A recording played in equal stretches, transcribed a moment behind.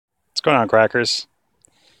What's going on, crackers?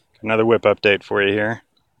 Another whip update for you here.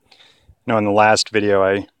 In the last video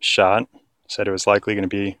I shot, said it was likely going to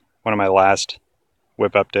be one of my last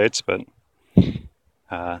whip updates, but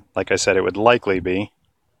like I said, it would likely be.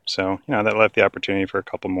 So, that left the opportunity for a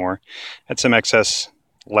couple more. Had some excess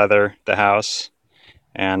leather at the house,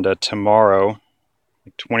 and tomorrow,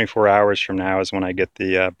 like 24 hours from now, is when I get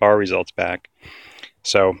the bar results back.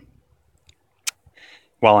 So,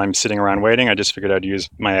 while I'm sitting around waiting, I just figured I'd use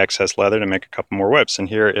my excess leather to make a couple more whips. And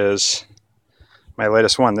here is my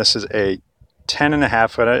latest one. This is a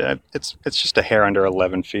 10.5 foot, it's just a hair under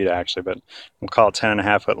 11 feet actually, but we'll call it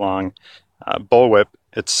 10.5 foot long bullwhip.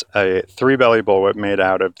 It's a 3-belly bullwhip made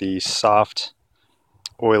out of the soft,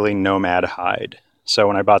 oily Nomad hide. So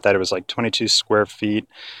when I bought that, it was like 22 square feet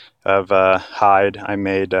of hide. I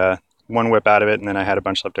made one whip out of it, and then I had a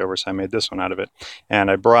bunch left over, so I made this one out of it.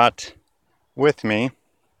 And I brought with me,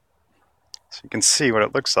 so you can see what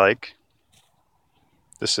it looks like.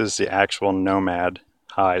 This is the actual Nomad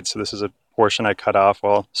hide. So this is a portion I cut off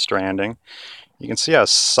while stranding. You can see how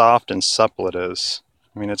soft and supple it is.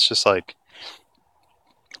 I mean, it's just like,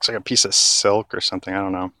 it's like a piece of silk or something, I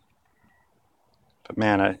don't know. But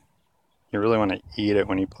man, you really want to eat it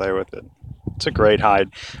when you play with it. It's a great hide.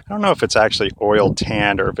 I don't know if it's actually oil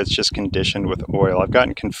tanned or if it's just conditioned with oil. I've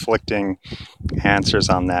gotten conflicting answers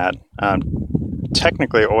on that.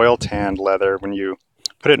 Technically, oil tanned leather, when you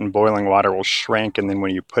put it in boiling water, will shrink, and then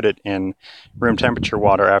when you put it in room temperature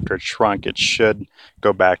water after it's shrunk, it should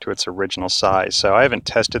go back to its original size. So I haven't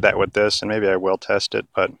tested that with this, and maybe I will test it,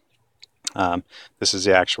 but this is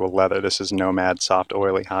the actual leather. This is Nomad soft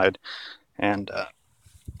oily hide. And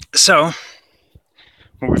so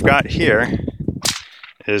what we've got here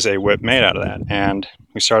is a whip made out of that. And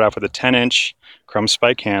we start off with a 10-inch chrome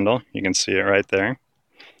spike handle. You can see it right there.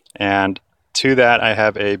 And to that, I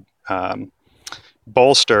have a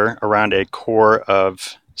bolster around a core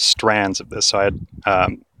of strands of this. So I had,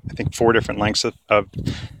 I think, 4 different lengths of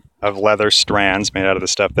leather strands made out of the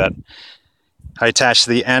stuff that I attach to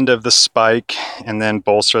the end of the spike and then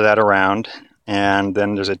bolster that around. And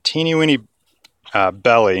then there's a teeny weeny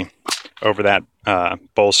belly over that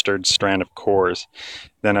bolstered strand of cores.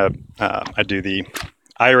 Then I do the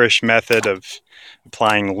Irish method of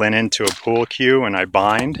applying linen to a pool cue, and I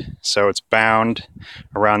bind. So it's bound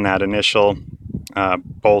around that initial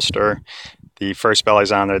bolster. The first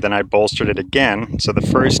belly's on there, then I bolstered it again. So the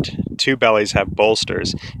first 2 bellies have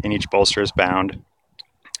bolsters, and each bolster is bound.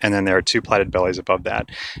 And then there are 2 plaited bellies above that.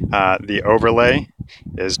 The overlay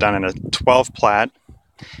is done in a 12 plait,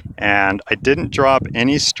 and I didn't drop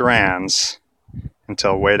any strands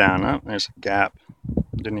until way down. Oh, there's a gap.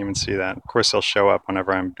 Didn't even see that. Of course, they'll show up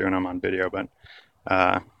whenever I'm doing them on video, but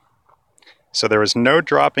so there was no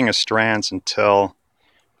dropping of strands until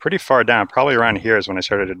pretty far down. Probably around here is when I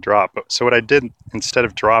started to drop. So what I did instead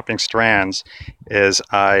of dropping strands is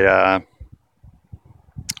I,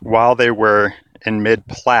 while they were in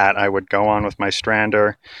mid-plait, I would go on with my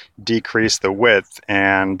strander, decrease the width,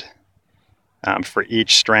 and for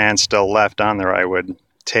each strand still left on there, I would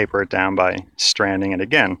taper it down by stranding it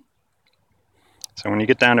again. So when you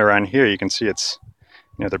get down to around here, you can see it's,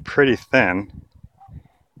 they're pretty thin.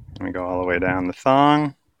 Let me go all the way down the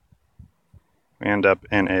thong. We end up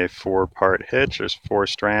in a 4-part hitch. There's 4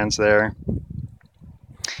 strands there.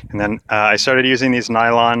 And then I started using these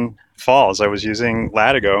nylon falls. I was using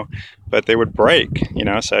Latigo, but they would break,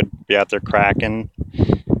 so I'd be out there cracking,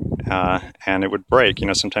 and it would break,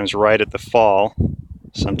 sometimes right at the fall.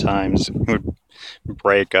 Sometimes it would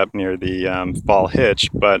break up near the fall hitch,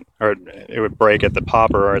 or it would break at the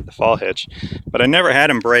popper or at the fall hitch. But I never had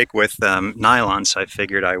them break with nylon, so I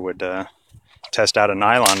figured I would test out a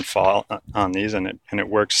nylon fall on these, and it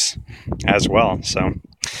works as well. So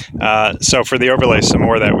for the overlay, some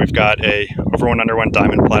more of that, we've got a over 1 under 1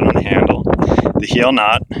 diamond plait on the handle. The heel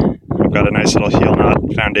knot, we've got a nice little heel knot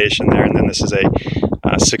foundation there, and then this is a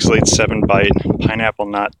 6-lead 7-bite pineapple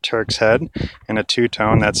knot Turk's head and a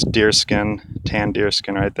 2-tone. That's deerskin, tan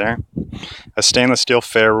deerskin right there. A stainless steel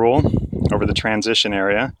ferrule over the transition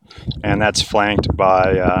area, and that's flanked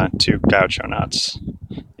by 2 gaucho knots,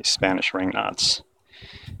 these Spanish ring knots.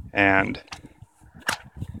 And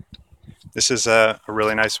this is a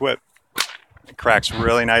really nice whip. It cracks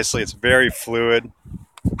really nicely. It's very fluid.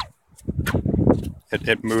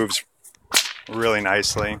 It moves really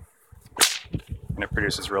nicely, and it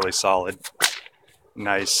produces really solid,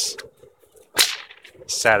 nice,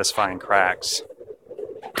 satisfying cracks.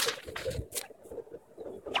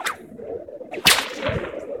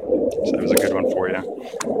 So that was a good one for you.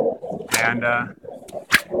 And I'm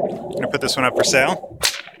going to put this one up for sale.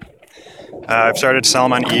 I've started to sell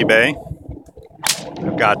them on eBay.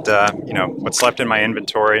 I've got, you know, what's left in my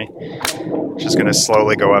inventory. Just going to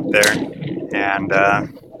slowly go up there. And,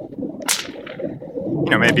 you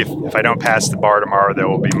know, maybe if I don't pass the bar tomorrow, there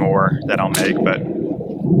will be more that I'll make, but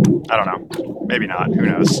I don't know. Maybe not. Who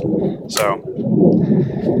knows? So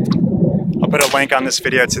I'll put a link on this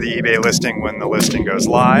video to the eBay listing when the listing goes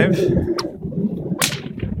live.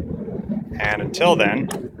 And until then,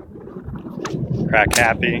 crack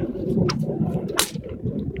happy,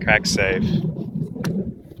 crack safe,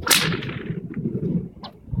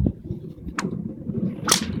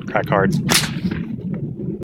 crack hard.